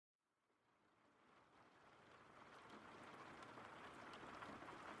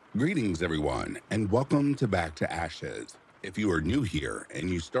Greetings, everyone, and welcome to Back to Ashes. If you are new here and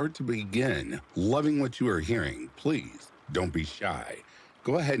you start to begin loving what you are hearing, please don't be shy.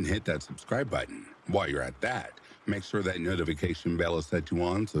 Go ahead and hit that subscribe button. While you're at that, make sure that notification bell is set to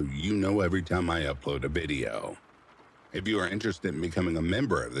on so you know every time I upload a video. If you are interested in becoming a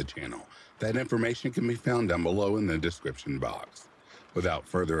member of the channel, that information can be found down below in the description box. Without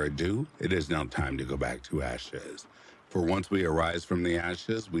further ado, it is now time to go back to ashes. For once we arise from the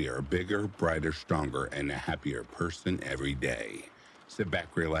ashes, we are a bigger, brighter, stronger, and a happier person every day. Sit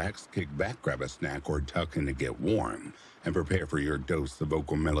back, relax, kick back, grab a snack, or tuck in to get warm, and prepare for your dose of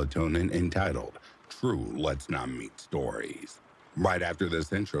vocal melatonin entitled True Let's Not Meet Stories. Right after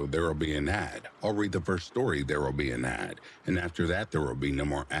this intro, there will be an ad. I'll read the first story, there will be an ad, and after that, there will be no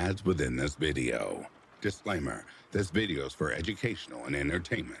more ads within this video. Disclaimer, this video is for educational and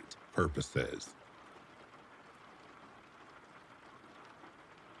entertainment purposes.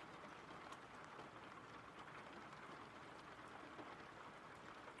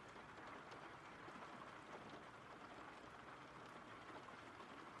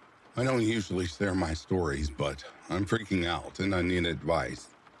 I don't usually share my stories, but I'm freaking out and I need advice.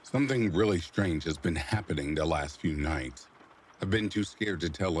 Something really strange has been happening the last few nights. I've been too scared to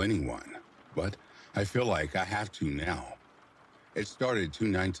tell anyone, but I feel like I have to now. It started 2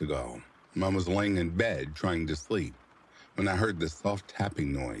 nights ago. I was laying in bed trying to sleep when I heard this soft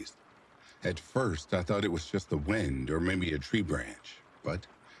tapping noise. At first, I thought it was just the wind or maybe a tree branch, but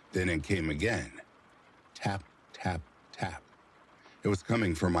then it came again. Tap, tap, tap. It was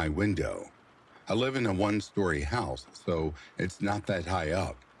coming from my window. I live in a 1-story house, so it's not that high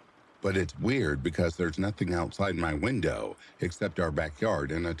up. But it's weird because there's nothing outside my window except our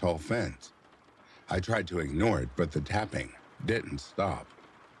backyard and a tall fence. I tried to ignore it, but the tapping didn't stop.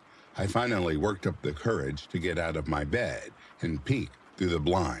 I finally worked up the courage to get out of my bed and peek through the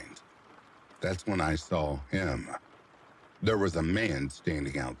blinds. That's when I saw him. There was a man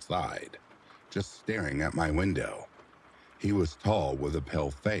standing outside, just staring at my window. He was tall with a pale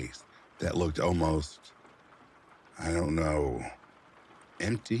face that looked almost,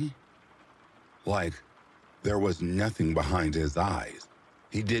 empty? Like there was nothing behind his eyes.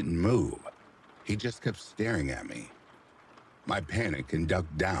 He didn't move. He just kept staring at me. I panicked and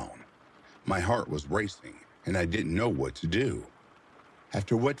ducked down. My heart was racing and I didn't know what to do.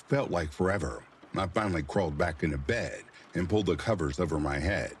 After what felt like forever, I finally crawled back into bed and pulled the covers over my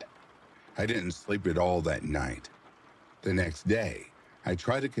head. I didn't sleep at all that night. The next day, I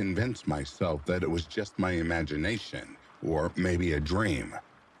tried to convince myself that it was just my imagination or maybe a dream.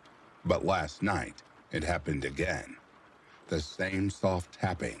 But last night, it happened again. The same soft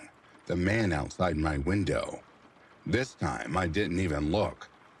tapping, the man outside my window. This time, I didn't even look.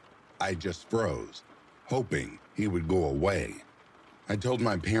 I just froze, hoping he would go away. I told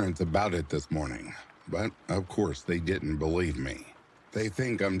my parents about it this morning, but of course they didn't believe me. They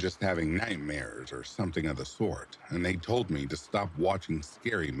think I'm just having nightmares or something of the sort, and they told me to stop watching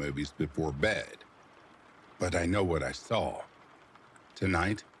scary movies before bed. But I know what I saw.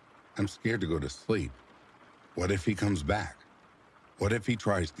 Tonight, I'm scared to go to sleep. What if he comes back? What if he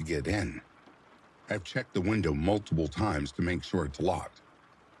tries to get in? I've checked the window multiple times to make sure it's locked,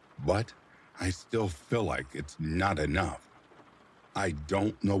 but I still feel like it's not enough. I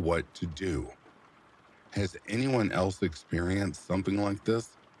don't know what to do. Has anyone else experienced something like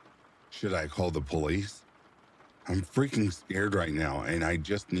this? Should I call the police? I'm freaking scared right now, and I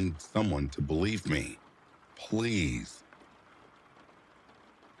just need someone to believe me. Please.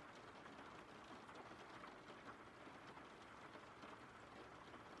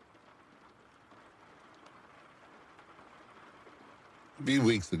 A few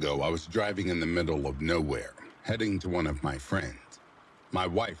weeks ago, I was driving in the middle of nowhere, heading to one of my friends. My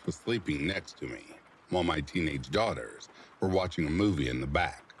wife was sleeping next to me, while my teenage daughters were watching a movie in the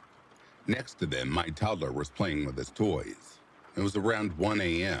back. Next to them, my toddler was playing with his toys. It was around 1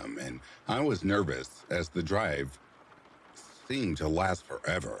 a.m., and I was nervous as the drive seemed to last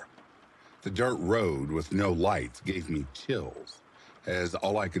forever. The dirt road with no lights gave me chills, as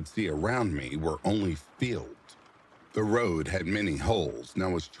all I could see around me were only fields. The road had many holes, and I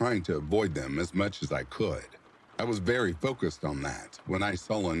was trying to avoid them as much as I could. I was very focused on that when I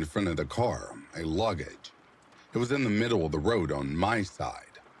saw in front of the car a luggage. It was in the middle of the road on my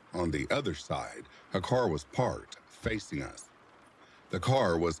side. On the other side, a car was parked, facing us. The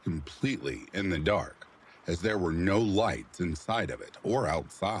car was completely in the dark, as there were no lights inside of it or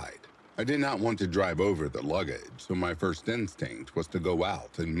outside. I did not want to drive over the luggage, so my first instinct was to go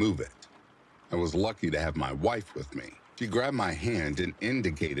out and move it. I was lucky to have my wife with me. She grabbed my hand and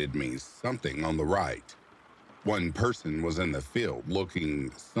indicated me something on the right. One person was in the field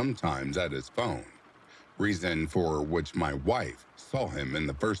looking sometimes at his phone, reason for which my wife saw him in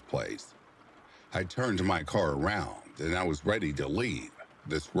the first place. I turned my car around and I was ready to leave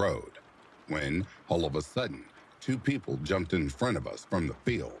this road when, all of a sudden, two people jumped in front of us from the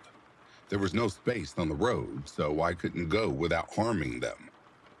field. There was no space on the road, so I couldn't go without harming them.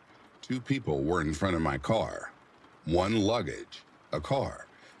 Two people were in front of my car, one luggage, a car,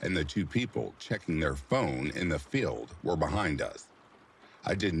 and the two people checking their phone in the field were behind us.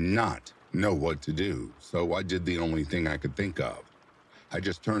 I did not know what to do, so I did the only thing I could think of. I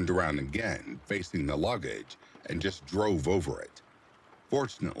just turned around again, facing the luggage, and just drove over it.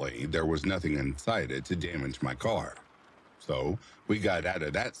 Fortunately, there was nothing inside it to damage my car. So we got out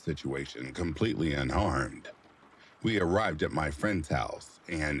of that situation completely unharmed. We arrived at my friend's house,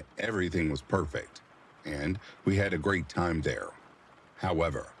 and everything was perfect, and we had a great time there.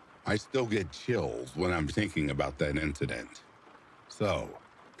 However, I still get chills when I'm thinking about that incident. So,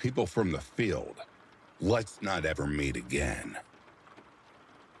 people from the field, let's not ever meet again.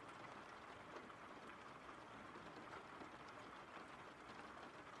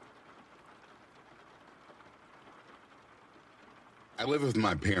 I live with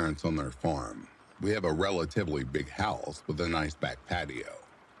my parents on their farm. We have a relatively big house with a nice back patio.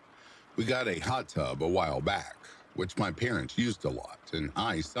 We got a hot tub a while back, which my parents used a lot, and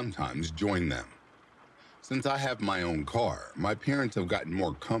I sometimes join them. Since I have my own car, my parents have gotten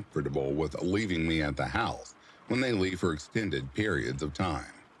more comfortable with leaving me at the house when they leave for extended periods of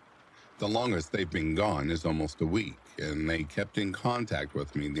time. The longest they've been gone is almost a week, and they kept in contact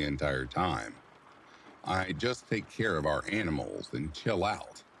with me the entire time. I just take care of our animals and chill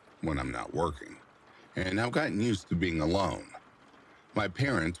out when I'm not working, and I've gotten used to being alone. My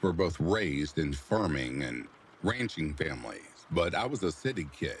parents were both raised in farming and ranching families, but I was a city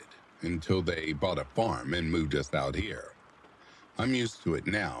kid until they bought a farm and moved us out here. I'm used to it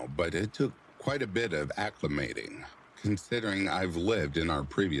now, but it took quite a bit of acclimating, considering I've lived in our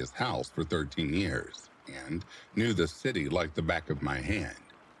previous house for 13 years and knew the city like the back of my hand.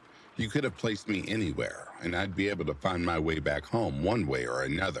 You could have placed me anywhere, and I'd be able to find my way back home one way or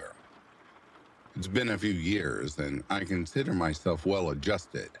another. It's been a few years, and I consider myself well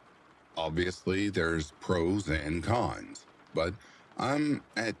adjusted. Obviously, there's pros and cons, but I'm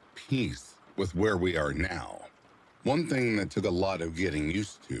at peace with where we are now. One thing that took a lot of getting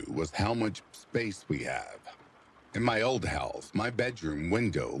used to was how much space we have. In my old house, my bedroom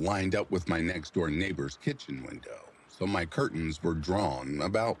window lined up with my next-door neighbor's kitchen window, so my curtains were drawn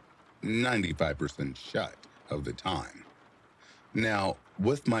about 95% shut of the time. Now,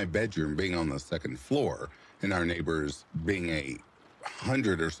 with my bedroom being on the second floor and our neighbors being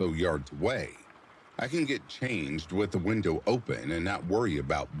 100 or so yards away, I can get changed with the window open and not worry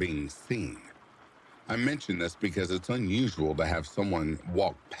about being seen. I mention this because it's unusual to have someone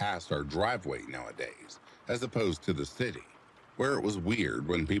walk past our driveway nowadays, as opposed to the city, where it was weird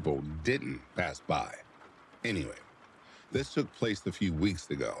when people didn't pass by. Anyway, this took place a few weeks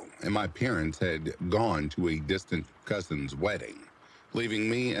ago, and my parents had gone to a distant cousin's wedding, leaving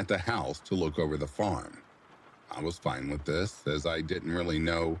me at the house to look over the farm. I was fine with this, as I didn't really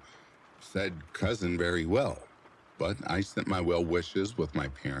know said cousin very well, but I sent my well wishes with my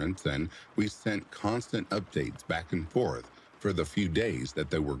parents, and we sent constant updates back and forth for the few days that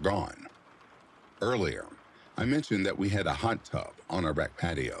they were gone. Earlier, I mentioned that we had a hot tub on our back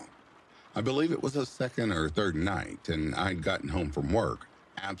patio. I believe it was the second or third night, and I'd gotten home from work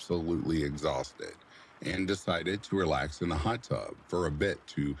absolutely exhausted and decided to relax in the hot tub for a bit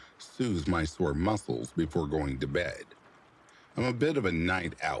to soothe my sore muscles before going to bed. I'm a bit of a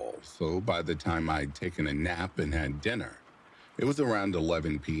night owl, so by the time I'd taken a nap and had dinner, it was around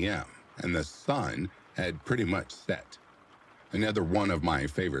 11 p.m., and the sun had pretty much set. Another one of my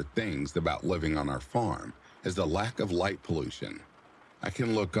favorite things about living on our farm is the lack of light pollution. I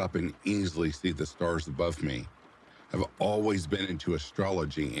can look up and easily see the stars above me. I've always been into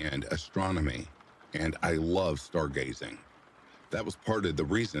astrology and astronomy, and I love stargazing. That was part of the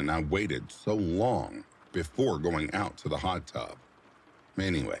reason I waited so long before going out to the hot tub.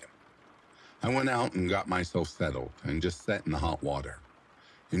 Anyway, I went out and got myself settled and just sat in the hot water,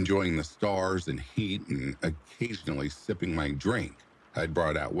 enjoying the stars and heat and occasionally sipping my drink I'd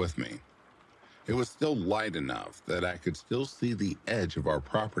brought out with me. It was still light enough that I could still see the edge of our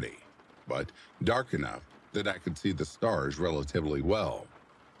property, but dark enough that I could see the stars relatively well.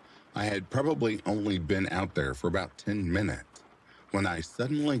 I had probably only been out there for about 10 minutes when I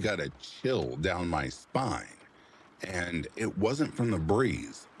suddenly got a chill down my spine, and it wasn't from the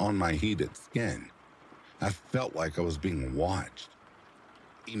breeze on my heated skin. I felt like I was being watched.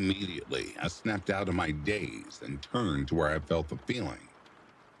 Immediately, I snapped out of my daze and turned to where I felt the feeling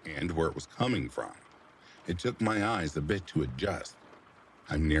and where it was coming from. It took my eyes a bit to adjust.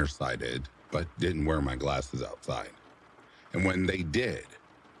 I'm nearsighted, but didn't wear my glasses outside. And when they did,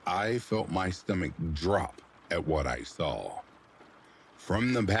 I felt my stomach drop at what I saw.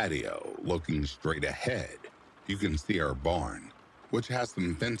 From the patio, looking straight ahead, you can see our barn, which has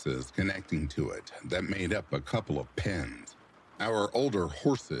some fences connecting to it that made up a couple of pens. Our older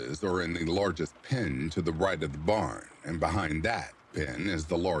horses are in the largest pen to the right of the barn, and behind that pen is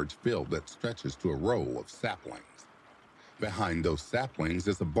the large field that stretches to a row of saplings. Behind those saplings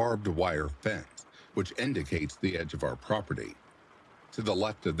is a barbed wire fence, which indicates the edge of our property. To the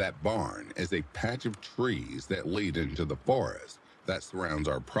left of that barn is a patch of trees that lead into the forest that surrounds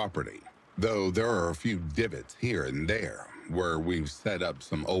our property, though there are a few divots here and there where we've set up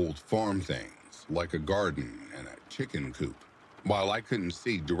some old farm things, like a garden and a chicken coop. While I couldn't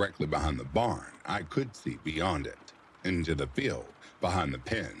see directly behind the barn, I could see beyond it, into the field behind the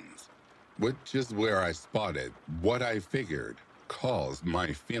pens, which is where I spotted what I figured caused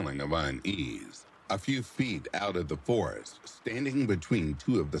my feeling of unease. A few feet out of the forest, standing between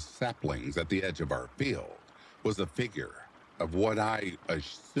two of the saplings at the edge of our field, was a figure of what I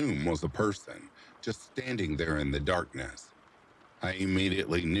assume was a person, just standing there in the darkness. I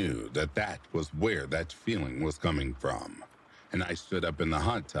immediately knew that that was where that feeling was coming from, and I stood up in the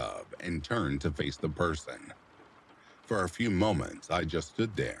hot tub and turned to face the person. For a few moments, I just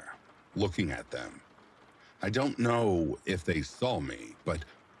stood there, looking at them. I don't know if they saw me, but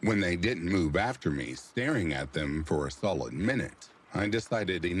when they didn't move after me, staring at them for a solid minute, I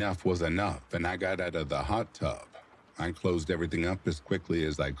decided enough was enough and I got out of the hot tub. I closed everything up as quickly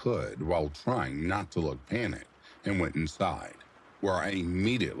as I could while trying not to look panicked and went inside, where I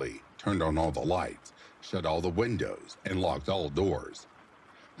immediately turned on all the lights, shut all the windows, and locked all doors.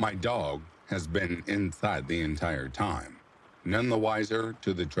 My dog has been inside the entire time, none the wiser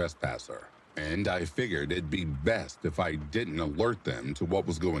to the trespasser, and I figured it'd be best if I didn't alert them to what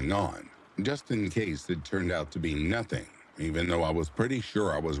was going on, just in case it turned out to be nothing, even though I was pretty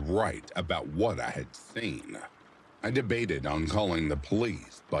sure I was right about what I had seen. I debated on calling the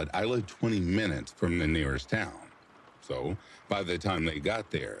police, but I lived 20 minutes from the nearest town, so by the time they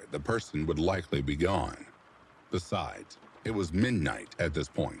got there, the person would likely be gone. Besides, it was midnight at this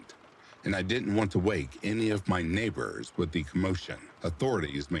point, and I didn't want to wake any of my neighbors with the commotion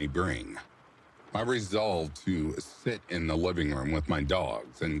authorities may bring. I resolved to sit in the living room with my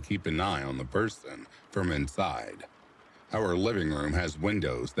dogs and keep an eye on the person from inside. Our living room has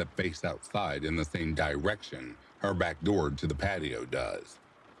windows that face outside in the same direction our back door to the patio does,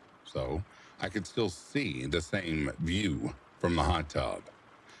 so I could still see the same view from the hot tub,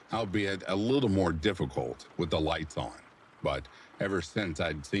 albeit a little more difficult with the lights on. But ever since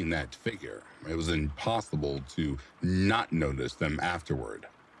I'd seen that figure, it was impossible to not notice them afterward.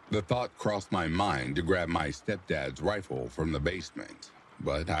 The thought crossed my mind to grab my stepdad's rifle from the basement,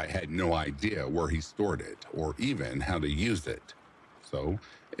 but I had no idea where he stored it or even how to use it. So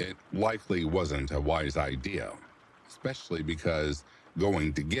it likely wasn't a wise idea, especially because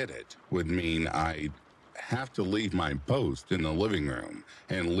going to get it would mean I'd have to leave my post in the living room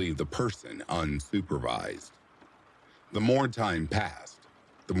and leave the person unsupervised. The more time passed,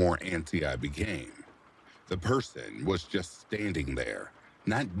 the more antsy I became. The person was just standing there,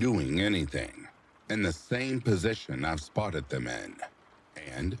 not doing anything, in the same position I've spotted them in.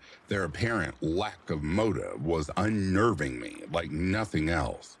 And their apparent lack of motive was unnerving me like nothing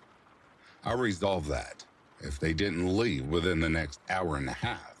else. I resolved that, if they didn't leave within the next hour and a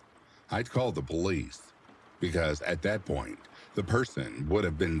half, I'd call the police, because at that point, the person would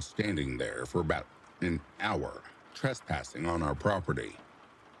have been standing there for about an hour, trespassing on our property.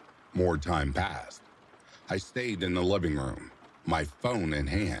 More time passed. I stayed in the living room, my phone in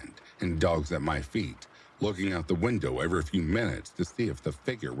hand and dogs at my feet, looking out the window every few minutes to see if the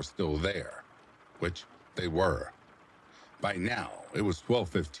figure was still there, which they were. By now, it was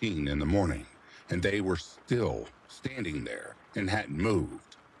 12:15 in the morning, and they were still standing there and hadn't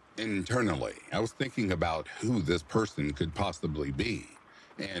moved. Internally, I was thinking about who this person could possibly be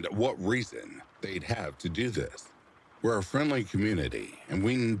and what reason they'd have to do this. We're a friendly community, and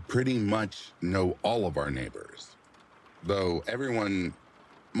we pretty much know all of our neighbors, though everyone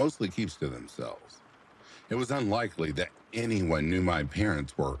mostly keeps to themselves. It was unlikely that anyone knew my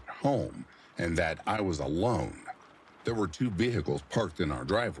parents were home and that I was alone. There were two vehicles parked in our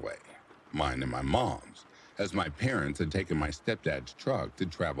driveway, mine and my mom's, as my parents had taken my stepdad's truck to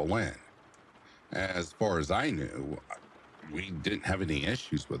travel in. As far as I knew, we didn't have any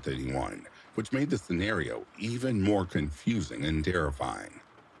issues with anyone, which made the scenario even more confusing and terrifying.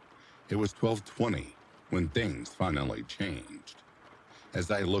 It was 12:20 when things finally changed. As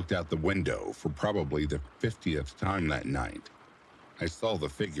I looked out the window for probably the 50th time that night, I saw the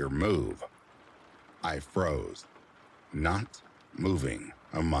figure move. I froze, not moving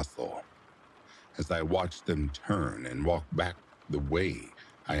a muscle, as I watched them turn and walk back the way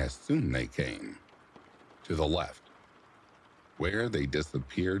I assumed they came, to the left, where they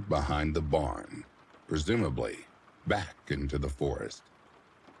disappeared behind the barn, presumably back into the forest.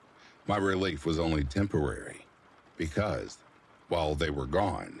 My relief was only temporary, because, while they were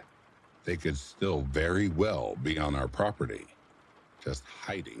gone, they could still very well be on our property, just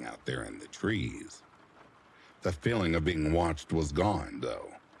hiding out there in the trees. The feeling of being watched was gone,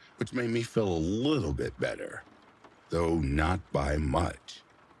 though, which made me feel a little bit better, though not by much.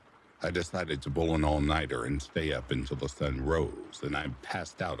 I decided to pull an all-nighter and stay up until the sun rose, and I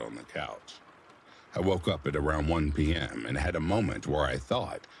passed out on the couch. I woke up at around 1 p.m. and had a moment where I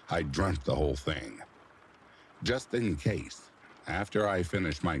thought I'd dreamt the whole thing. Just in case, after I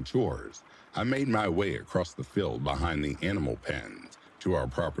finished my chores, I made my way across the field behind the animal pens to our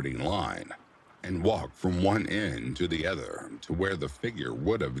property line and walked from one end to the other to where the figure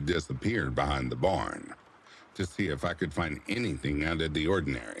would have disappeared behind the barn to see if I could find anything out of the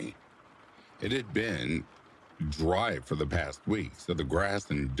ordinary. It had been dry for the past week, so the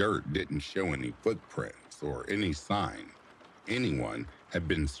grass and dirt didn't show any footprints or any sign anyone had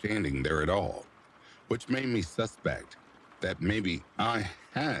been standing there at all, which made me suspect that maybe I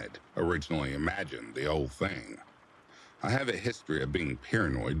had originally imagined the whole thing. I have a history of being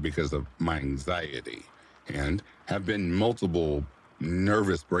paranoid because of my anxiety and have been multiple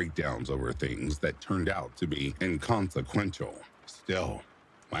nervous breakdowns over things that turned out to be inconsequential. Still,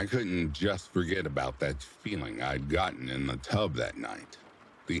 I couldn't just forget about that feeling I'd gotten in the tub that night.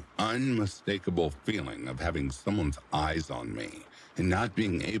 The unmistakable feeling of having someone's eyes on me and not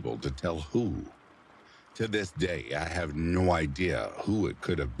being able to tell who. To this day, I have no idea who it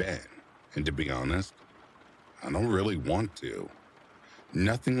could have been, and to be honest, I don't really want to.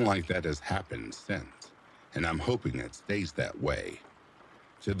 Nothing like that has happened since, and I'm hoping it stays that way.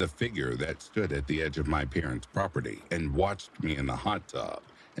 To the figure that stood at the edge of my parents' property and watched me in the hot tub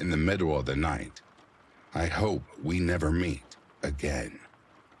in the middle of the night, I hope we never meet again.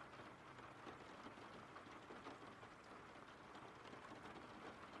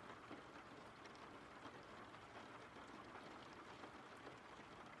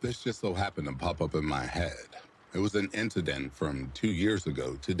 This just so happened to pop up in my head. It was an incident from 2 years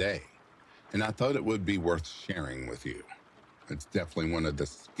ago today, and I thought it would be worth sharing with you. It's definitely one of the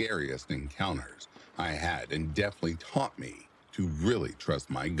scariest encounters I had and definitely taught me to really trust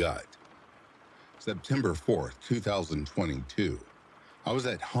my gut. September 4th, 2022, I was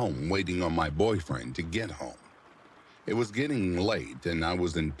at home waiting on my boyfriend to get home. It was getting late and I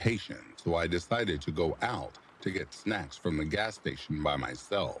was impatient, so I decided to go out to get snacks from the gas station by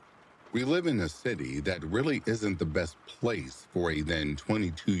myself. We live in a city that really isn't the best place for a then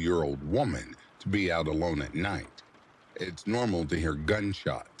 22-year-old woman to be out alone at night. It's normal to hear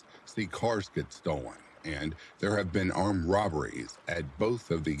gunshots, see cars get stolen, and there have been armed robberies at both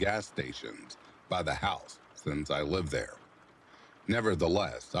of the gas stations by the house since I live there.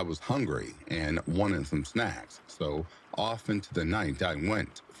 Nevertheless, I was hungry and wanted some snacks, so off into the night I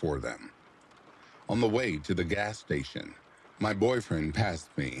went for them. On the way to the gas station, my boyfriend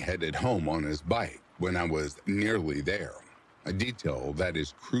passed me headed home on his bike when I was nearly there, a detail that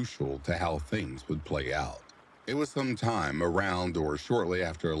is crucial to how things would play out. It was sometime around or shortly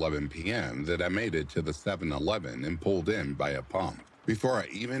after 11 p.m. that I made it to the 7-Eleven and pulled in by a pump. Before I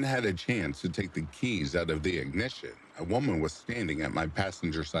even had a chance to take the keys out of the ignition, a woman was standing at my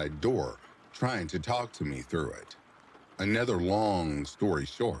passenger side door trying to talk to me through it. Another long story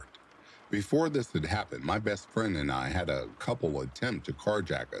short, before this had happened, my best friend and I had a couple attempt to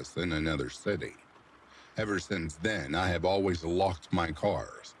carjack us in another city. Ever since then, I have always locked my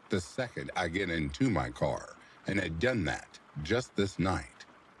cars the second I get into my car, and had done that just this night.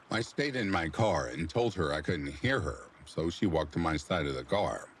 I stayed in my car and told her I couldn't hear her, so she walked to my side of the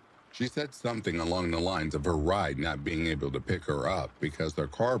car. She said something along the lines of her ride not being able to pick her up because their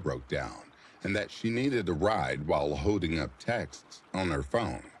car broke down, and that she needed a ride while holding up texts on her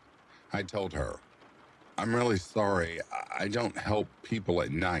phone. I told her, "I'm really sorry, I don't help people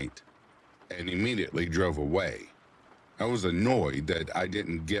at night," and immediately drove away. I was annoyed that I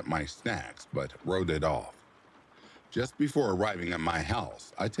didn't get my snacks, but wrote it off. Just before arriving at my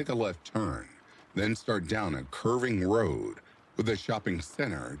house, I take a left turn, then start down a curving road with a shopping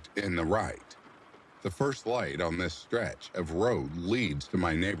center in the right. The first light on this stretch of road leads to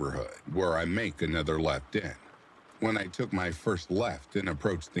my neighborhood, where I make another left in. When I took my first left and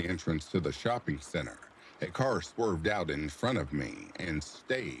approached the entrance to the shopping center, a car swerved out in front of me and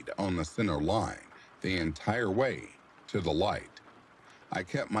stayed on the center line the entire way to the light. I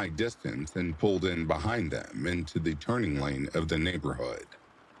kept my distance and pulled in behind them into the turning lane of the neighborhood.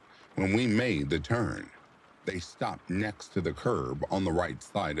 When we made the turn, they stopped next to the curb on the right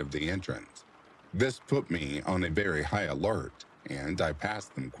side of the entrance. This put me on a very high alert, and I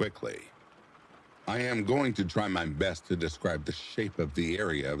passed them quickly. I am going to try my best to describe the shape of the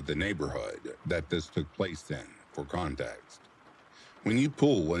area of the neighborhood that this took place in for context. When you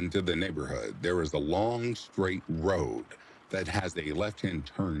pull into the neighborhood, there is a long, straight road that has a left-hand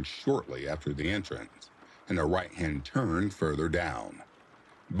turn shortly after the entrance and a right-hand turn further down.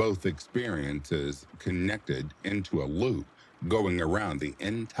 Both experiences connected into a loop going around the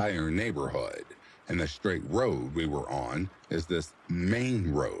entire neighborhood, and the straight road we were on is this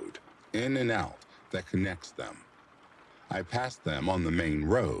main road, in and out, that connects them. I passed them on the main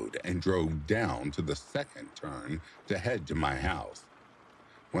road and drove down to the second turn to head to my house.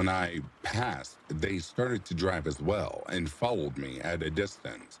 When I passed, they started to drive as well and followed me at a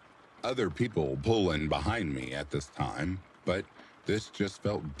distance. Other people pull in behind me at this time, but this just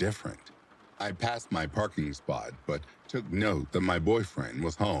felt different. I passed my parking spot, but took note that my boyfriend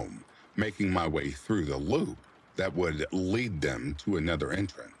was home, making my way through the loop that would lead them to another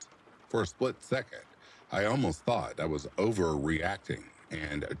entrance. For a split second, I almost thought I was overreacting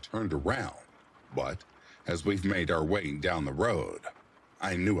and turned around, but as we've made our way down the road,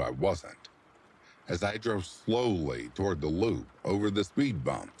 I knew I wasn't. As I drove slowly toward the loop over the speed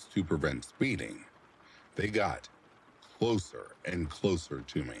bumps to prevent speeding, they got closer and closer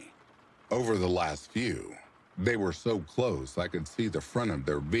to me. Over the last few, they were so close I could see the front of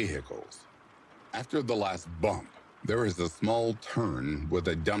their vehicles. After the last bump, there is a small turn with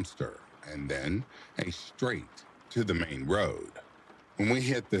a dumpster and then a straight to the main road. When we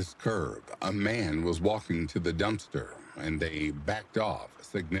hit this curve, a man was walking to the dumpster and they backed off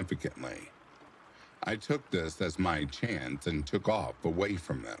significantly. I took this as my chance and took off away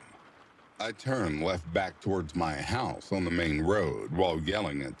from them. I turned left back towards my house on the main road while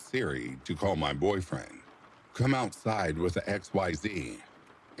yelling at Siri to call my boyfriend. Come outside with the XYZ,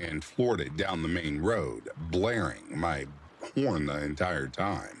 and floored it down the main road, blaring my horn the entire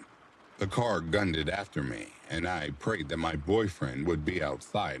time. The car gunned it after me, and I prayed that my boyfriend would be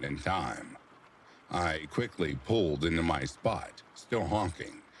outside in time. I quickly pulled into my spot, still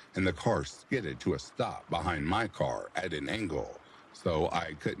honking, and the car skidded to a stop behind my car at an angle, so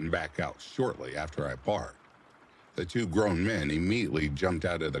I couldn't back out shortly after I parked. The two grown men immediately jumped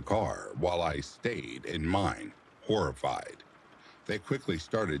out of the car while I stayed in mine, horrified. They quickly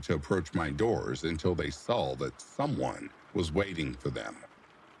started to approach my doors until they saw that someone was waiting for them.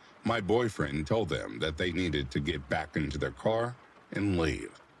 My boyfriend told them that they needed to get back into their car and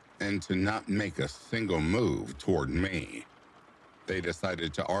leave, and to not make a single move toward me. They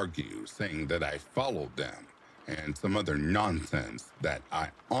decided to argue, saying that I followed them, and some other nonsense that I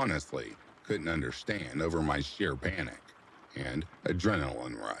honestly couldn't understand over my sheer panic and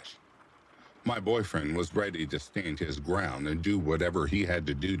adrenaline rush. My boyfriend was ready to stand his ground and do whatever he had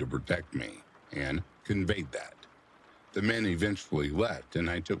to do to protect me, and conveyed that. The men eventually left, and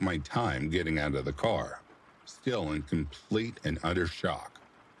I took my time getting out of the car, still in complete and utter shock.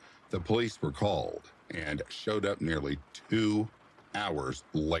 The police were called and showed up nearly 2 hours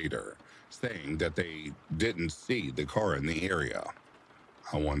later, saying that they didn't see the car in the area.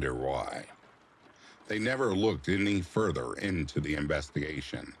 I wonder why. They never looked any further into the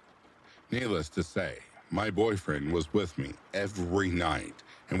investigation. Needless to say, my boyfriend was with me every night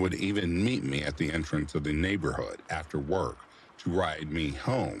and would even meet me at the entrance of the neighborhood after work to ride me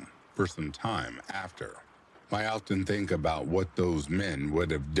home for some time after. I often think about what those men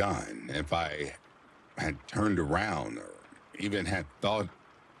would have done if I had turned around or even had thought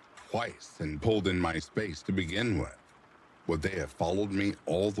twice and pulled in my space to begin with. Would they have followed me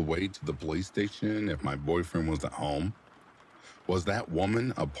all the way to the police station if my boyfriend was at home? Was that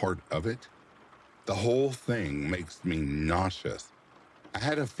woman a part of it? The whole thing makes me nauseous. I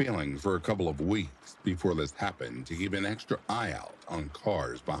had a feeling for a couple of weeks before this happened to keep an extra eye out on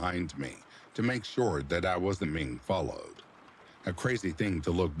cars behind me to make sure that I wasn't being followed. A crazy thing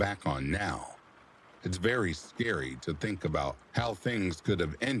to look back on now. It's very scary to think about how things could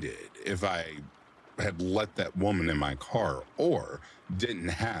have ended if I had let that woman in my car or didn't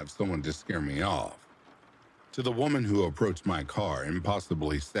have someone to scare me off. To the woman who approached my car and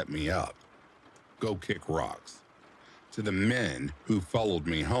possibly set me up, go kick rocks. To the men who followed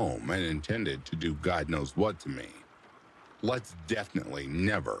me home and intended to do God knows what to me, let's definitely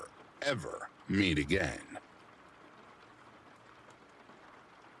never, ever meet again.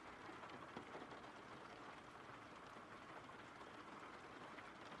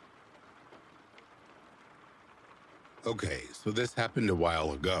 Okay, so this happened a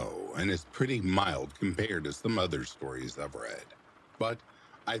while ago, and it's pretty mild compared to some other stories I've read. But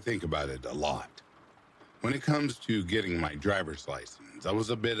I think about it a lot. When it comes to getting my driver's license, I was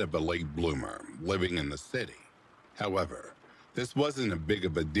a bit of a late bloomer living in the city. However, this wasn't as big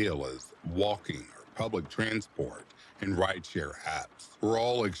of a deal as walking or public transport, and rideshare apps were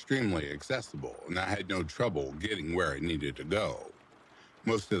all extremely accessible, and I had no trouble getting where I needed to go.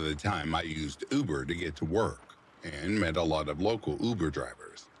 Most of the time, I used Uber to get to work and met a lot of local Uber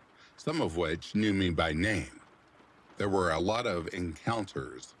drivers, some of which knew me by name. There were a lot of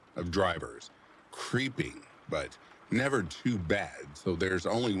encounters of drivers creeping, but never too bad, so there's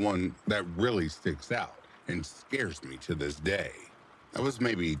only one that really sticks out and scares me to this day. I was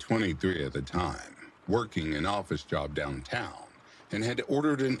maybe 23 at the time, working an office job downtown, and had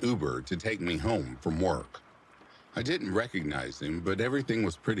ordered an Uber to take me home from work. I didn't recognize him, but everything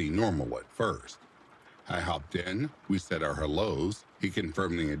was pretty normal at first. I hopped in, we said our hellos, he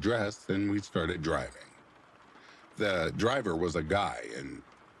confirmed the address, and we started driving. The driver was a guy in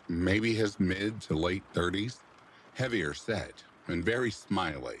maybe his mid to late 30s, heavier set, and very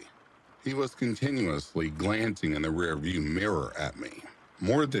smiley. He was continuously glancing in the rearview mirror at me,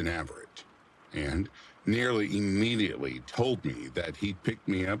 more than average, and nearly immediately told me that he'd picked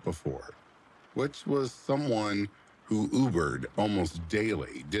me up before, which was someone who Ubered almost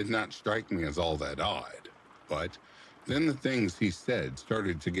daily did not strike me as all that odd. But then the things he said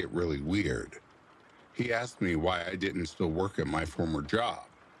started to get really weird. He asked me why I didn't still work at my former job.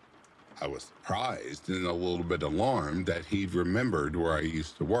 I was surprised and a little bit alarmed that he'd remembered where I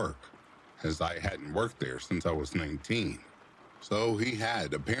used to work, as I hadn't worked there since I was 19. So he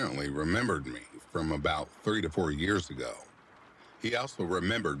had apparently remembered me from about 3 to 4 years ago. He also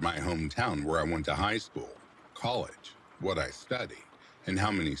remembered my hometown where I went to high school, college, what I studied, and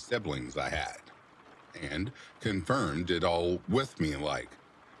how many siblings I had. And confirmed it all with me like,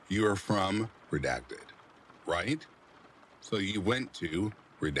 you are from redacted, right? So you went to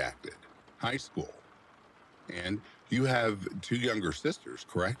redacted high school. And you have two younger sisters,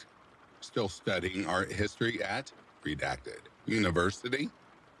 correct? Still studying art history at redacted university?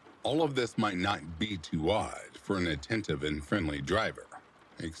 All of this might not be too odd for an attentive and friendly driver,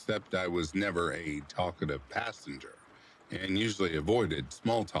 except I was never a talkative passenger and usually avoided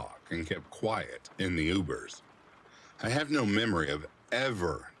small talk and kept quiet in the Ubers. I have no memory of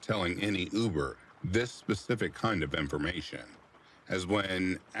ever telling any Uber this specific kind of information, as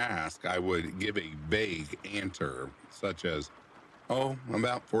when asked, I would give a vague answer such as, oh,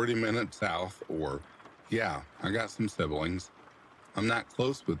 about 40 minutes south, or, yeah, I got some siblings. I'm not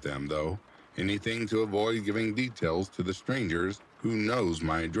close with them, though. Anything to avoid giving details to the strangers who knows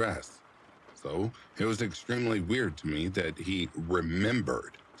my address. So it was extremely weird to me that he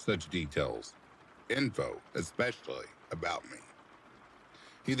remembered such details, info especially, about me.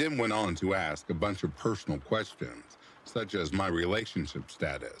 He then went on to ask a bunch of personal questions, such as my relationship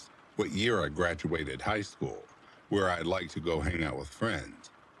status, what year I graduated high school, where I'd like to go hang out with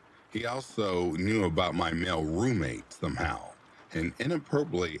friends. He also knew about my male roommate somehow, and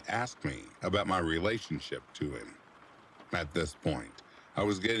inappropriately asked me about my relationship to him. At this point, I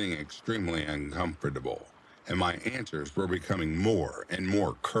was getting extremely uncomfortable, and my answers were becoming more and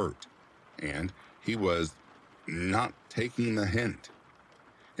more curt, and he was not taking the hint.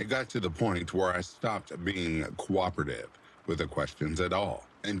 It got to the point where I stopped being cooperative with the questions at all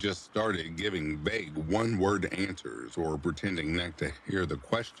and just started giving vague one-word answers or pretending not to hear the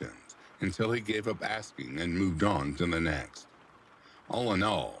questions until he gave up asking and moved on to the next. All in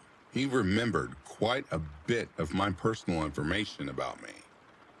all, he remembered quite a bit of my personal information about me,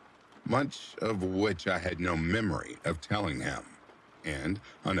 much of which I had no memory of telling him, and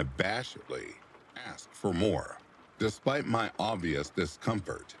unabashedly asked for more. Despite my obvious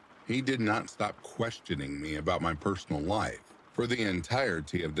discomfort, he did not stop questioning me about my personal life for the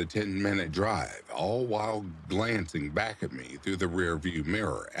entirety of the 10-minute drive, all while glancing back at me through the rearview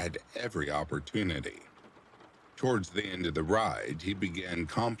mirror at every opportunity. Towards the end of the ride, he began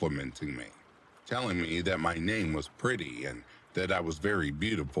complimenting me, telling me that my name was pretty and that I was very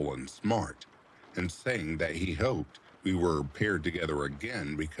beautiful and smart, and saying that he hoped we were paired together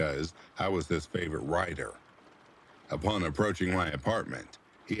again because I was his favorite rider. Upon approaching my apartment,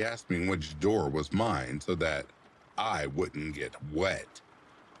 he asked me which door was mine so that I wouldn't get wet.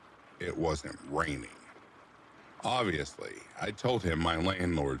 It wasn't raining. Obviously, I told him my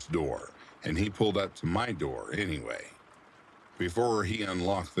landlord's door, and he pulled up to my door anyway. Before he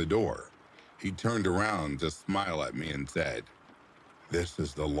unlocked the door, he turned around to smile at me and said, "This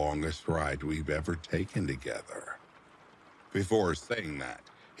is the longest ride we've ever taken together." Before saying that,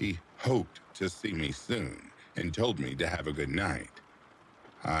 he hoped to see me soon and told me to have a good night.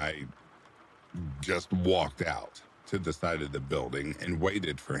 I just walked out to the side of the building and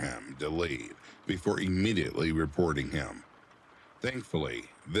waited for him to leave before immediately reporting him. Thankfully,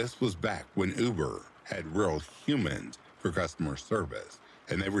 this was back when Uber had real humans for customer service,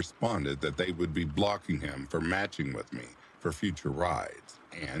 and they responded that they would be blocking him for matching with me for future rides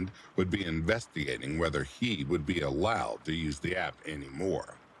and would be investigating whether he would be allowed to use the app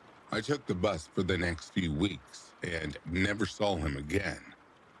anymore. I took the bus for the next few weeks and never saw him again.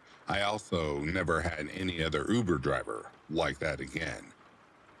 I also never had any other Uber driver like that again.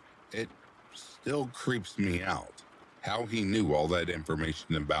 It still creeps me out how he knew all that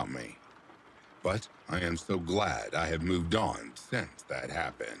information about me. But I am so glad I have moved on since that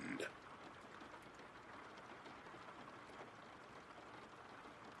happened.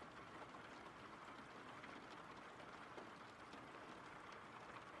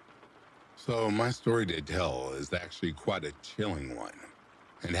 So my story to tell is actually quite a chilling one.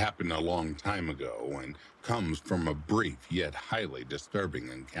 It happened a long time ago and comes from a brief yet highly disturbing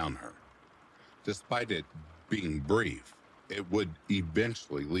encounter. Despite it being brief, it would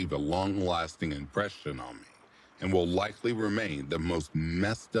eventually leave a long-lasting impression on me and will likely remain the most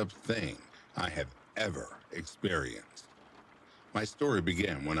messed up thing I have ever experienced. My story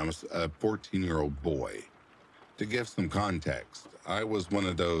began when I was a 14-year-old boy. To give some context, I was one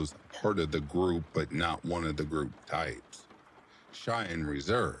of those part of the group but not one of the group types. Shy and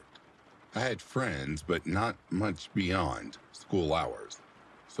reserved. I had friends but not much beyond school hours.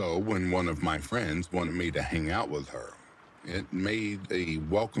 So when one of my friends wanted me to hang out with her, it made a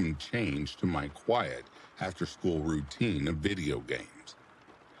welcome change to my quiet after-school routine of video games.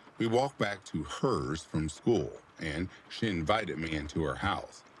 We walked back to hers from school, and she invited me into her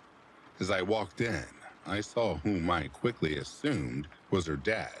house. As I walked in, I saw whom I quickly assumed was her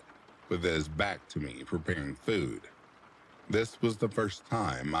dad, with his back to me preparing food. This was the first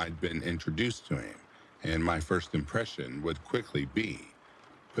time I'd been introduced to him, and my first impression would quickly be,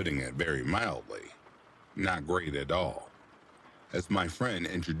 putting it very mildly, not great at all. As my friend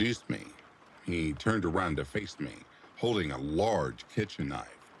introduced me, he turned around to face me, holding a large kitchen knife.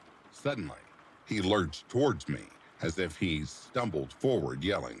 Suddenly, he lurched towards me as if he stumbled forward,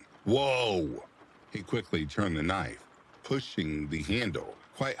 yelling, "Whoa!" He quickly turned the knife, pushing the handle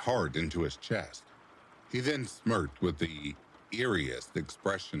quite hard into his chest. He then smirked with the eeriest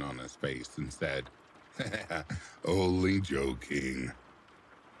expression on his face and said, "Only joking."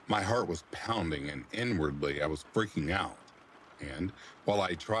 My heart was pounding and inwardly I was freaking out. And while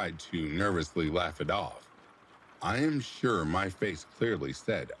I tried to nervously laugh it off, I am sure my face clearly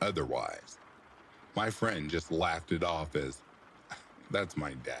said otherwise. My friend just laughed it off as, "That's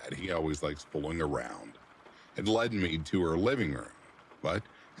my dad. He always likes fooling around." It led me to her living room, but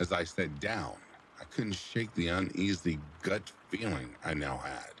as I sat down, I couldn't shake the uneasy gut feeling I now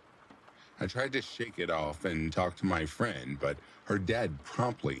had. I tried to shake it off and talk to my friend, but her dad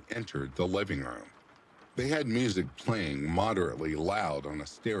promptly entered the living room. They had music playing moderately loud on a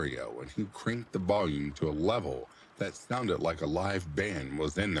stereo, and he cranked the volume to a level that sounded like a live band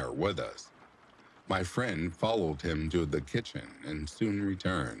was in there with us. My friend followed him to the kitchen and soon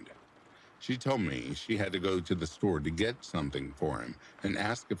returned. She told me she had to go to the store to get something for him and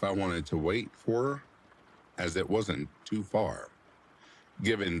asked if I wanted to wait for her, as it wasn't too far.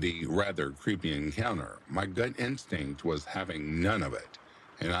 Given the rather creepy encounter, my gut instinct was having none of it,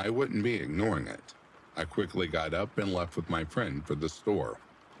 and I wouldn't be ignoring it. I quickly got up and left with my friend for the store.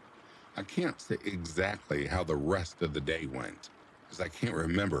 I can't say exactly how the rest of the day went, as I can't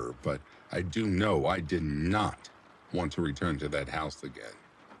remember, but I do know I did not want to return to that house again.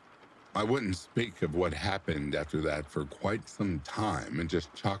 I wouldn't speak of what happened after that for quite some time and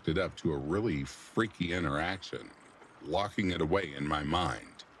just chalked it up to a really freaky interaction, locking it away in my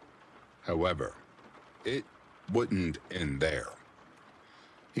mind. However, it wouldn't end there.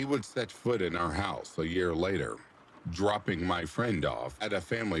 He would set foot in our house a year later, dropping my friend off at a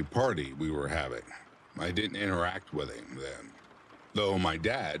family party we were having. I didn't interact with him then, though my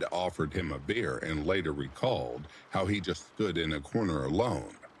dad offered him a beer and later recalled how he just stood in a corner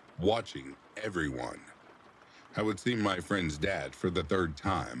alone, watching everyone. I would see my friend's dad for the third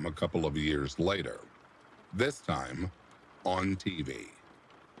time a couple of years later, this time on TV,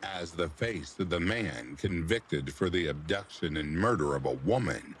 as the face of the man convicted for the abduction and murder of a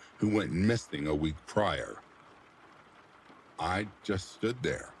woman who went missing a week prior. I just stood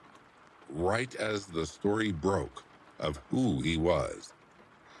there, right as the story broke of who he was.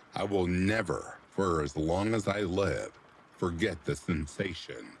 I will never, for as long as I live, forget the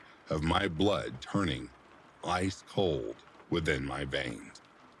sensation of my blood turning ice cold within my veins.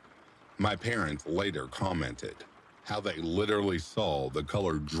 My parents later commented how they literally saw the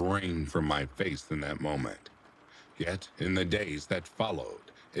color drain from my face in that moment. Yet, in the days that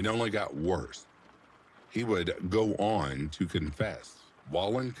followed, it only got worse. He would go on to confess,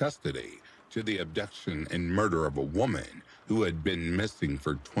 while in custody, to the abduction and murder of a woman who had been missing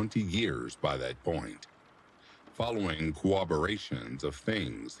for 20 years by that point. Following corroborations of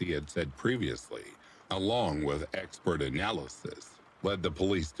things he had said previously, along with expert analysis, led the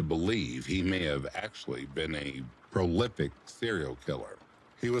police to believe he may have actually been a prolific serial killer.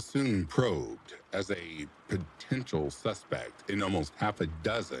 He was soon probed as a potential suspect in almost half a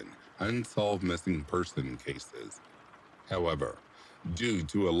dozen unsolved missing person cases. However, due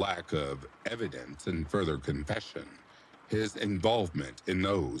to a lack of evidence and further confession, his involvement in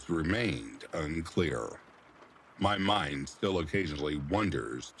those remained unclear. My mind still occasionally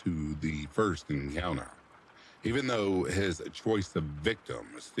wanders to the first encounter. Even though his choice of victim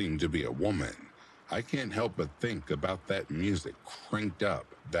seemed to be a woman, I can't help but think about that music cranked up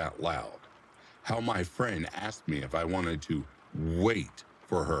that loud. How my friend asked me if I wanted to wait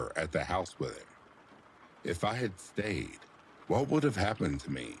for her at the house with him. If I had stayed, what would have happened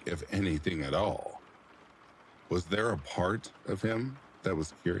to me, if anything at all? Was there a part of him that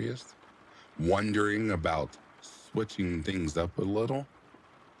was curious, wondering about switching things up a little?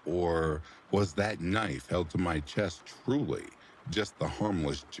 Or was that knife held to my chest truly just the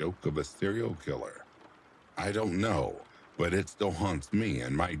harmless joke of a serial killer? I don't know, but it still haunts me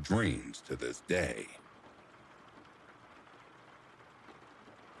in my dreams to this day.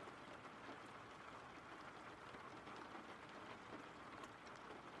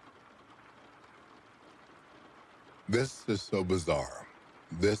 This is so bizarre.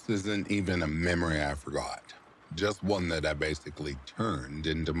 This isn't even a memory I forgot. Just one that I basically turned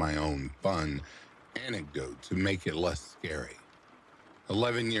into my own fun anecdote to make it less scary.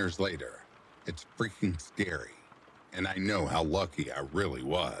 11 years later, it's freaking scary, and I know how lucky I really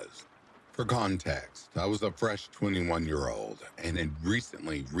was. For context, I was a fresh 21-year-old and had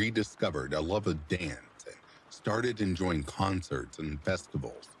recently rediscovered a love of dance and started enjoying concerts and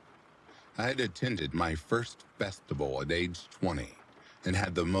festivals. I had attended my first festival at age 20 and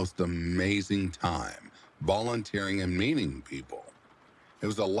had the most amazing time volunteering and meeting people. It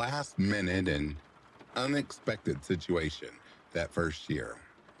was a last-minute and unexpected situation that first year,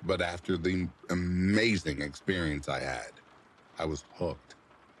 but after the amazing experience I had, I was hooked.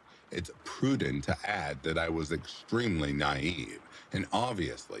 It's prudent to add that I was extremely naive and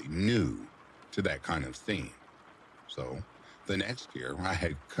obviously new to that kind of scene. So, the next year, I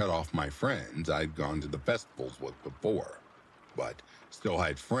had cut off my friends I'd gone to the festivals with before, but still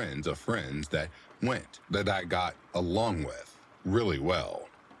had friends of friends that went that I got along with really well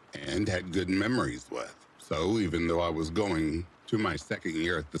and had good memories with. So even though I was going to my second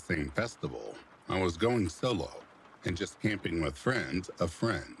year at the same festival, I was going solo and just camping with friends of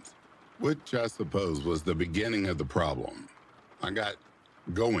friends, which I suppose was the beginning of the problem. I got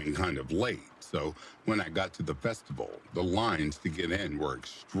going kind of late, so when I got to the festival, the lines to get in were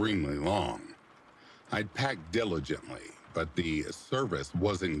extremely long. I'd packed diligently, but the service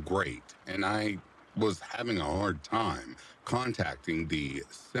wasn't great, and I was having a hard time contacting the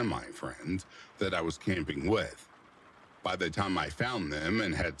semi-friends that I was camping with. By the time I found them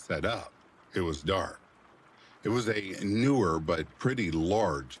and had set up, it was dark. It was a newer but pretty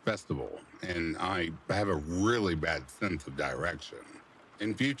large festival, and I have a really bad sense of direction.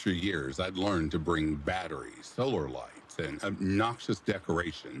 In future years, I'd learned to bring batteries, solar lights, and obnoxious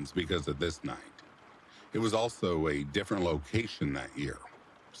decorations because of this night. It was also a different location that year,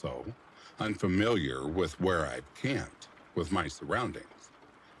 so unfamiliar with where I've camped, with my surroundings.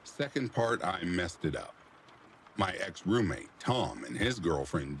 Second part, I messed it up. My ex-roommate, Tom, and his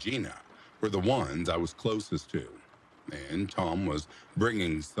girlfriend, Gina, were the ones I was closest to, and Tom was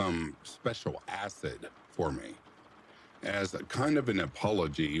bringing some special acid for me, as a kind of an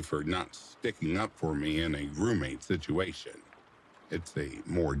apology for not sticking up for me in a roommate situation. It's a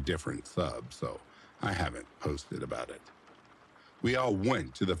more different sub, so I haven't posted about it. We all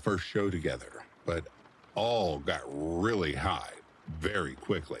went to the first show together, but all got really high very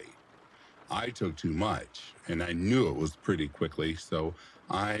quickly. I took too much, and I knew it was pretty quickly, so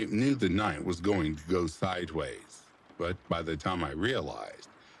I knew the night was going to go sideways. But by the time I realized,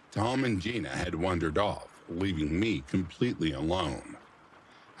 Tom and Gina had wandered off, leaving me completely alone.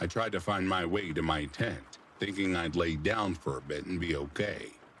 I tried to find my way to my tent, thinking I'd lay down for a bit and be okay.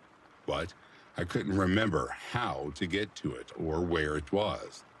 But I couldn't remember how to get to it or where it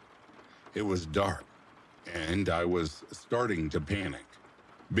was. It was dark, and I was starting to panic,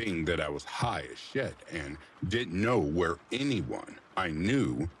 being that I was high as shit and didn't know where anyone I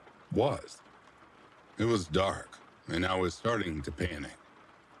knew was. It was dark, and I was starting to panic,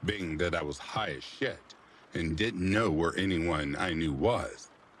 being that I was high as shit and didn't know where anyone I knew was.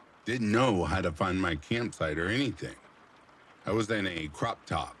 Didn't know how to find my campsite or anything. I was in a crop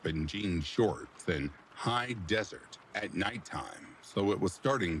top and jean shorts in high desert at nighttime, so it was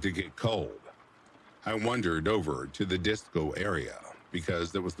starting to get cold. I wandered over to the disco area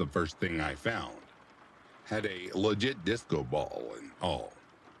because it was the first thing I found. Had a legit disco ball and all.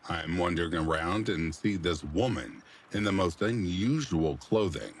 I'm wandering around and see this woman in the most unusual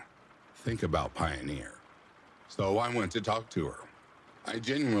clothing. Think about pioneer. So I went to talk to her. I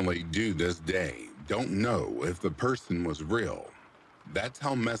genuinely do this day don't know if the person was real. That's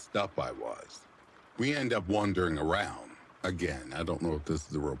how messed up I was. We end up wandering around. Again, I don't know if this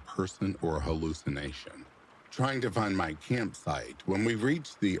is a real person or a hallucination. Trying to find my campsite when we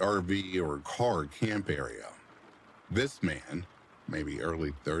reach the RV or car camp area. This man, maybe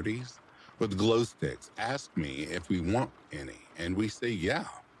early 30s, with glow sticks, asked me if we want any, and we say yeah.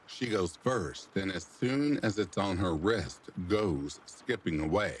 She goes first, and as soon as it's on her wrist, goes skipping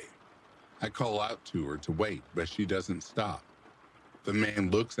away. I call out to her to wait, but she doesn't stop. The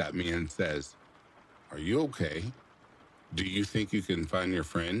man looks at me and says, "Are you okay? Do you think you can find your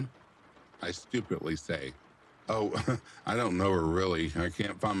friend?" I stupidly say, "Oh, I don't know her really. I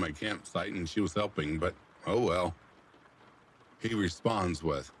can't find my campsite and she was helping, but oh well." He responds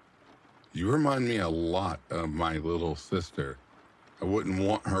with, "You remind me a lot of my little sister. I wouldn't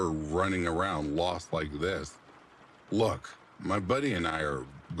want her running around lost like this. Look, my buddy and I are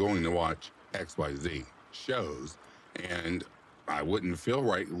going to watch XYZ shows, and I wouldn't feel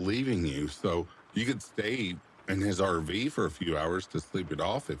right leaving you, so you could stay in his RV for a few hours to sleep it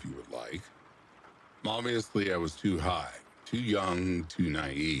off if you would like." Obviously, I was too high, too young, too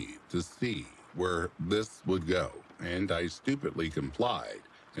naive to see where this would go, and I stupidly complied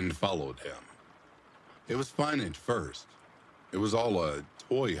and followed him. It was fine at first. It was all a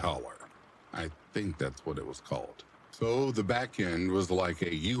toy hauler. I think that's what it was called. So the back end was like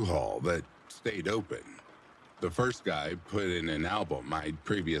a U-Haul that stayed open. The first guy put in an album I'd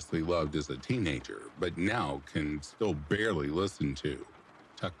previously loved as a teenager, but now can still barely listen to.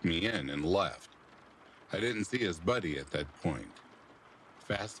 Tucked me in and left. I didn't see his buddy at that point.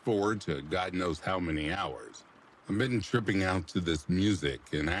 Fast forward to God knows how many hours. I've been tripping out to this music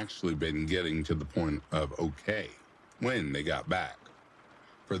and actually been getting to the point of okay when they got back.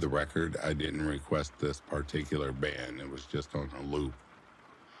 For the record, I didn't request this particular band. It was just on a loop.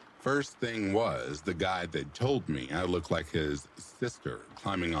 First thing was the guy that told me I looked like his sister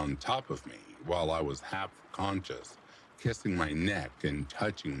climbing on top of me while I was half conscious, kissing my neck and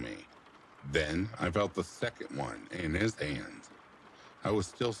touching me. Then I felt the second one in his hands. I was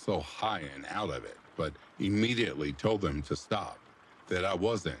still so high and out of it, but immediately told them to stop, that I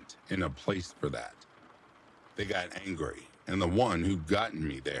wasn't in a place for that. They got angry, and the one who gotten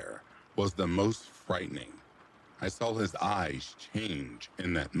me there was the most frightening. I saw his eyes change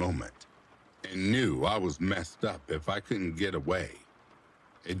in that moment and knew I was messed up if I couldn't get away.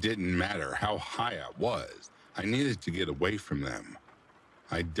 It didn't matter how high I was. I needed to get away from them.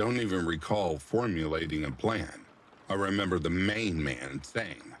 I don't even recall formulating a plan. I remember the main man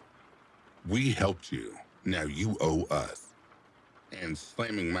saying, "We helped you, now you owe us," and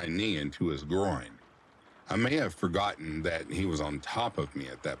slamming my knee into his groin. I may have forgotten that he was on top of me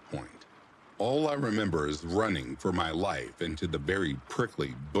at that point. All I remember is running for my life into the very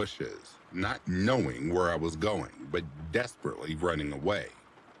prickly bushes, not knowing where I was going, but desperately running away.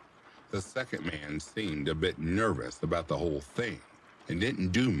 The second man seemed a bit nervous about the whole thing and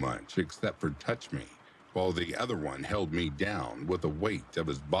didn't do much except for touch me, while the other one held me down with the weight of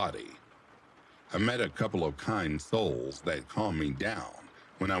his body. I met a couple of kind souls that calmed me down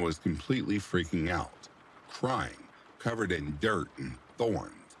when I was completely freaking out, crying, covered in dirt and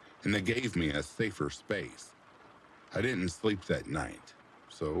thorns, and they gave me a safer space. I didn't sleep that night,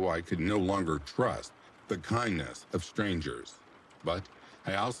 so I could no longer trust the kindness of strangers. But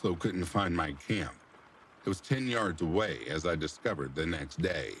I also couldn't find my camp. It was 10 yards away, as I discovered the next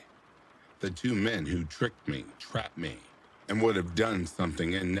day. The two men who tricked me, trapped me, and would have done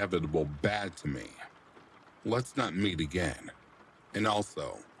something inevitable bad to me. Let's not meet again. And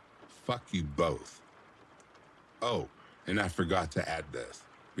also, fuck you both. Oh, and I forgot to add this,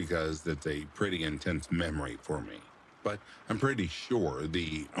 because it's a pretty intense memory for me. But I'm pretty sure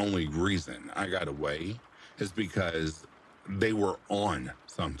the only reason I got away is because they were on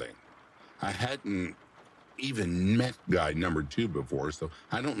something. I hadn't even met guy number 2 before, so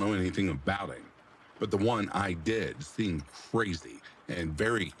I don't know anything about him. But the one I did seemed crazy and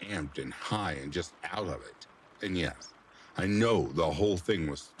very amped and high and just out of it. And yes, I know the whole thing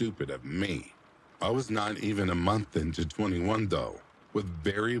was stupid of me. I was not even a month into 21, though, with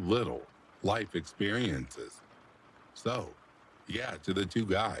very little life experiences. So, yeah, to the two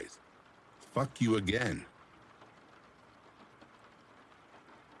guys, fuck you again.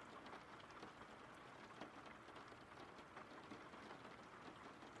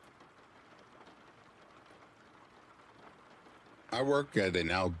 I work at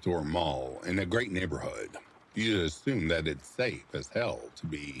an outdoor mall in a great neighborhood. You'd assume that it's safe as hell to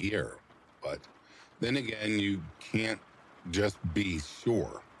be here. But then again, you can't just be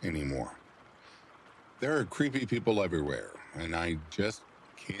sure anymore. There are creepy people everywhere, and I just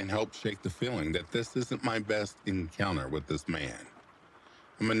can't help shake the feeling that this isn't my best encounter with this man.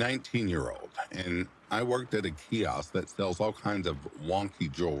 I'm a 19-year-old, and I worked at a kiosk that sells all kinds of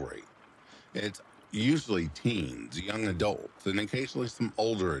wonky jewelry. It's usually teens, young adults, and occasionally some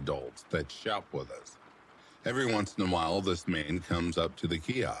older adults that shop with us. Every once in a while, this man comes up to the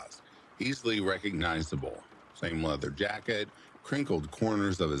kiosk, easily recognizable. Same leather jacket, crinkled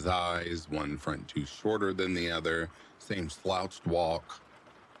corners of his eyes, one front tooth shorter than the other, same slouched walk.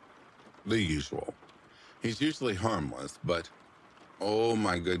 The usual. He's usually harmless, but oh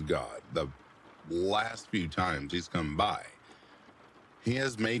my good God, the last few times he's come by, he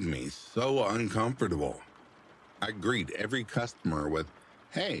has made me so uncomfortable. I greet every customer with,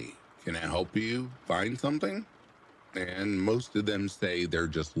 "Hey, can I help you find something?" And most of them say they're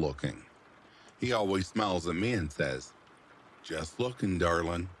just looking. He always smiles at me and says, "Just looking,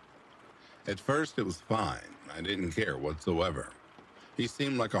 darling." At first, it was fine. I didn't care whatsoever. He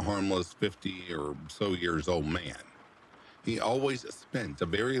seemed like a harmless 50 or so years old man. He always spent a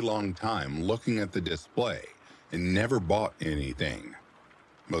very long time looking at the display and never bought anything.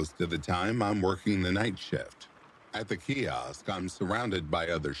 Most of the time, I'm working the night shift. At the kiosk, I'm surrounded by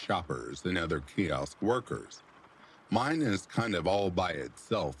other shoppers and other kiosk workers. Mine is kind of all by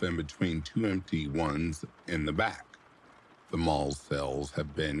itself in between two empty ones in the back. The mall's sales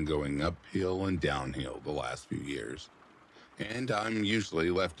have been going uphill and downhill the last few years. And I'm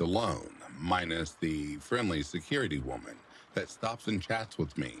usually left alone, minus the friendly security woman that stops and chats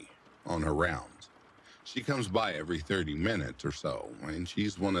with me on her rounds. She comes by every 30 minutes or so, and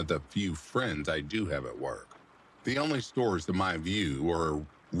she's one of the few friends I do have at work. The only stores in my view are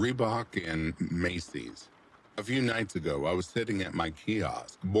Reebok and Macy's. A few nights ago, I was sitting at my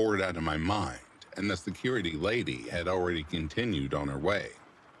kiosk, bored out of my mind, and the security lady had already continued on her way.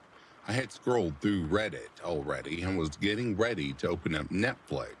 I had scrolled through Reddit already and was getting ready to open up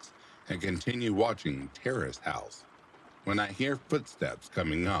Netflix and continue watching Terrace House when I hear footsteps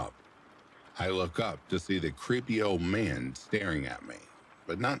coming up. I look up to see the creepy old man staring at me,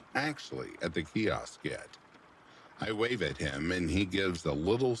 but not actually at the kiosk yet. I wave at him and he gives a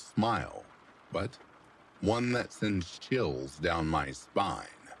little smile, but one that sends chills down my spine.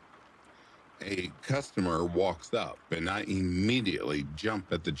 A customer walks up and I immediately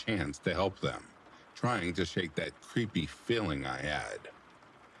jump at the chance to help them, trying to shake that creepy feeling I had.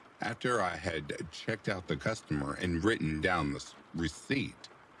 After I had checked out the customer and written down the receipt,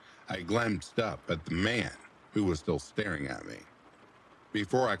 I glanced up at the man who was still staring at me.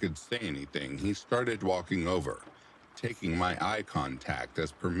 Before I could say anything, he started walking over, taking my eye contact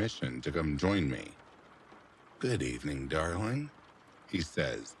as permission to come join me. "Good evening, darling," he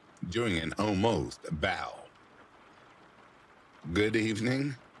says, doing an almost bow. "Good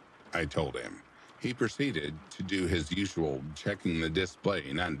evening," I told him. He proceeded to do his usual checking the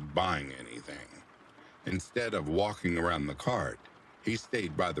display, not buying anything. Instead of walking around the cart, he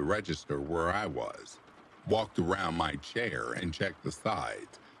stayed by the register where I was, walked around my chair and checked the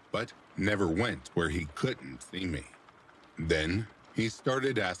sides, but never went where he couldn't see me. Then he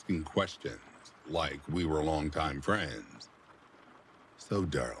started asking questions, like we were longtime friends. "So,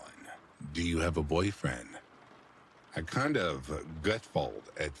 darling, do you have a boyfriend?" I kind of gutfalled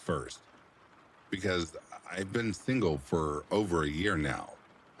at first, because I've been single for over a year now.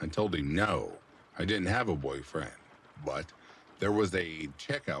 I told him no, I didn't have a boyfriend, but there was a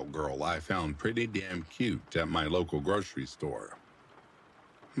checkout girl I found pretty damn cute at my local grocery store.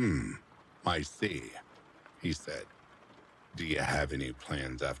 I see," he said. "Do you have any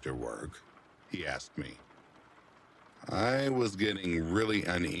plans after work?" he asked me. I was getting really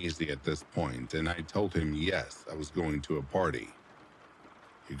uneasy at this point, and I told him yes, I was going to a party.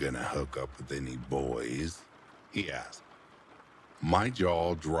 "You gonna hook up with any boys?" he asked. My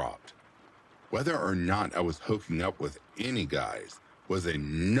jaw dropped. Whether or not I was hooking up with any guys was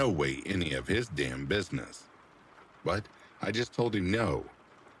in no way any of his damn business. But I just told him no.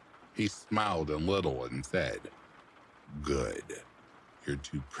 He smiled a little and said, "Good. You're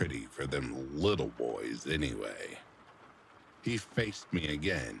too pretty for them little boys anyway." He faced me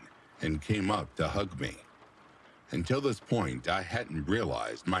again and came up to hug me. Until this point, I hadn't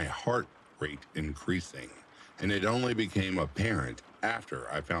realized my heart rate increasing, and it only became apparent after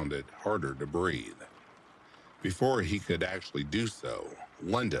I found it harder to breathe. Before he could actually do so,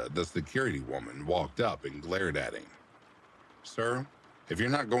 Linda, the security woman, walked up and glared at him. "Sir, if you're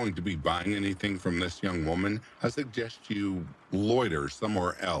not going to be buying anything from this young woman, I suggest you loiter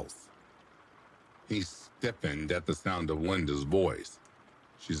somewhere else." He stiffened at the sound of Linda's voice.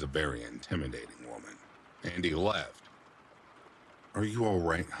 She's a very intimidating woman. And he left. "Are you all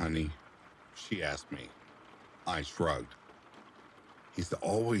right, honey?" she asked me. I shrugged. "He's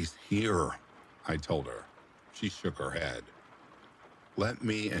always here," I told her. She shook her head. "Let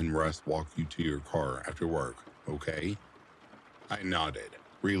me and Russ walk you to your car after work, okay?" I nodded,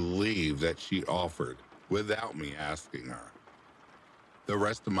 relieved that she offered without me asking her. The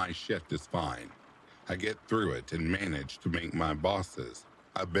rest of my shift is fine. I get through it and manage to make my bosses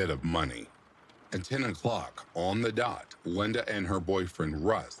a bit of money. At 10 o'clock on the dot, Linda and her boyfriend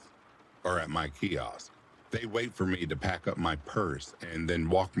Russ are at my kiosk. They wait for me to pack up my purse and then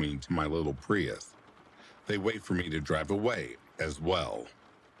walk me to my little Prius. They wait for me to drive away as well.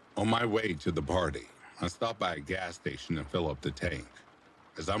 On my way to the party, I stop by a gas station to fill up the tank.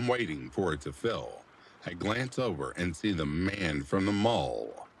 As I'm waiting for it to fill, I glance over and see the man from the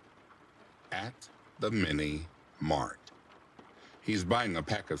mall at the mini mart. He's buying a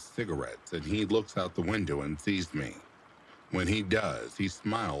pack of cigarettes and he looks out the window and sees me. When he does, he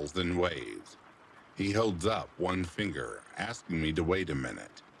smiles and waves. He holds up one finger, asking me to wait a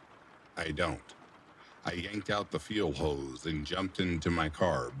minute. I don't. I yanked out the fuel hose and jumped into my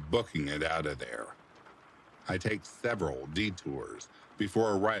car, booking it out of there. I take several detours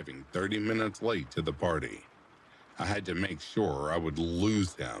before arriving 30 minutes late to the party. I had to make sure I would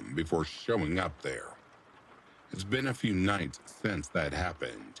lose him before showing up there. It's been a few nights since that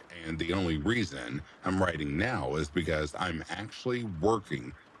happened, and the only reason I'm writing now is because I'm actually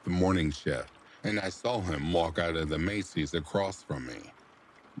working the morning shift, and I saw him walk out of the Macy's across from me.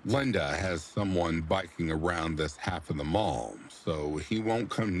 Linda has someone biking around this half of the mall, so he won't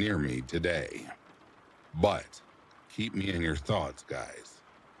come near me today. But keep me in your thoughts, guys.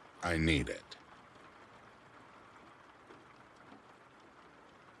 I need it.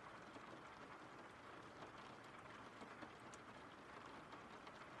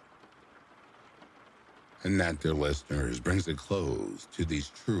 And that, dear listeners, brings a close to these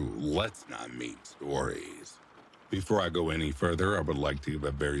true Let's Not Meet stories. Before I go any further, I would like to give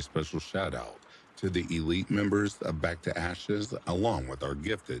a very special shout out to the elite members of Back to Ashes, along with our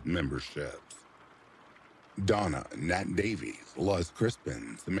gifted memberships. Donna, Nat Davies, Luz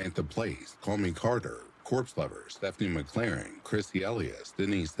Crispin, Samantha Place, Call Me Carter, Corpse Lover, Stephanie McLaren, Chrissy Elias,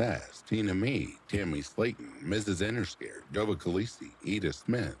 Denise Hess, Tina Mee, Tammy Slayton, Mrs. Interscared, Dova Khaleesi, Edith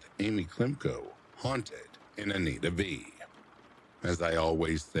Smith, Amy Klimko, Haunted, and Anita V. As I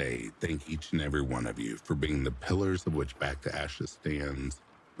always say, thank each and every one of you for being the pillars of which Back to Ashes stands.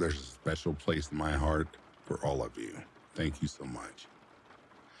 There's a special place in my heart for all of you. Thank you so much.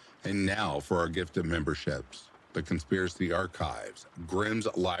 And now for our gifted memberships: the Conspiracy Archives, Grimm's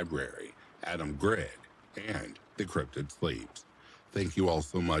Library, Adam Gregg, and The Cryptid Sleeps. Thank you all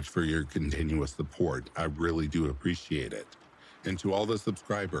so much for your continuous support. I really do appreciate it. And to all the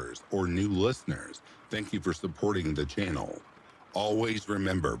subscribers or new listeners, thank you for supporting the channel. Always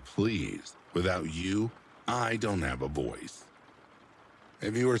remember, please, without you, I don't have a voice.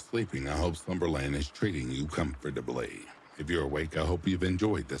 If you are sleeping, I hope Slumberland is treating you comfortably. If you're awake, I hope you've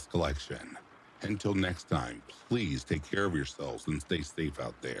enjoyed this collection. Until next time, please take care of yourselves and stay safe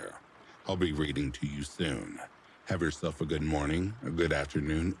out there. I'll be reading to you soon. Have yourself a good morning, a good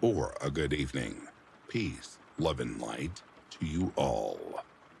afternoon, or a good evening. Peace, love, and light to you all.